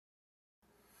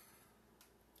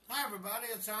everybody,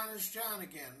 it's Honest John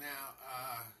again.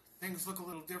 Now, things look a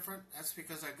little different. That's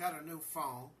because I got a new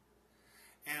phone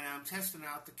and I'm testing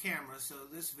out the camera, so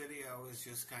this video is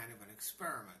just kind of an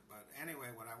experiment. But anyway,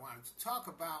 what I wanted to talk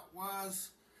about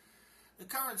was the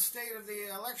current state of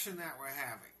the election that we're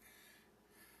having.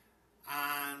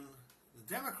 On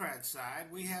the Democrat side,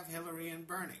 we have Hillary and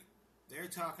Bernie. They're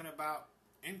talking about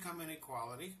income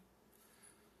inequality,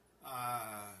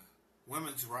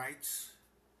 women's rights,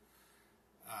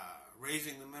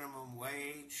 raising the minimum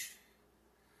wage,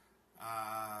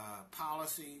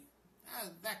 policy,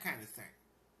 that kind of thing.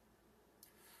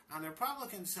 On the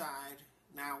Republican side,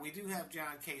 now we do have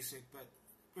John Kasich, but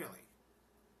really,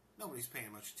 nobody's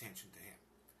paying much attention to him.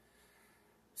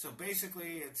 So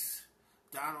basically, it's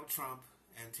Donald Trump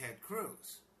and Ted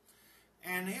Cruz.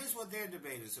 And here's what their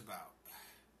debate is about.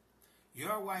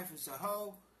 Your wife is a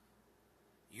hoe,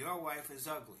 your wife is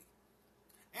ugly.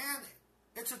 And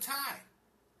it's a tie,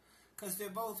 because they're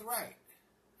both right.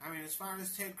 I mean, as far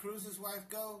as Ted Cruz's wife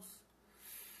goes,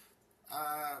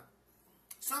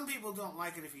 some people don't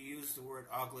like it if you use the word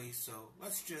ugly, so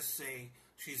let's just say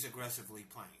she's aggressively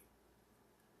plain.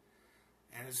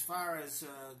 And as far as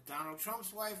Donald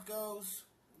Trump's wife goes,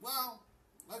 well,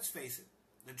 let's face it,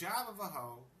 the job of a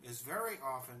hoe is very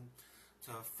often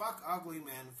to fuck ugly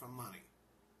men for money.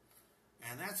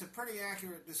 And that's a pretty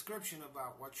accurate description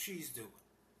about what she's doing.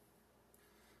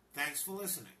 Thanks for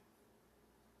listening.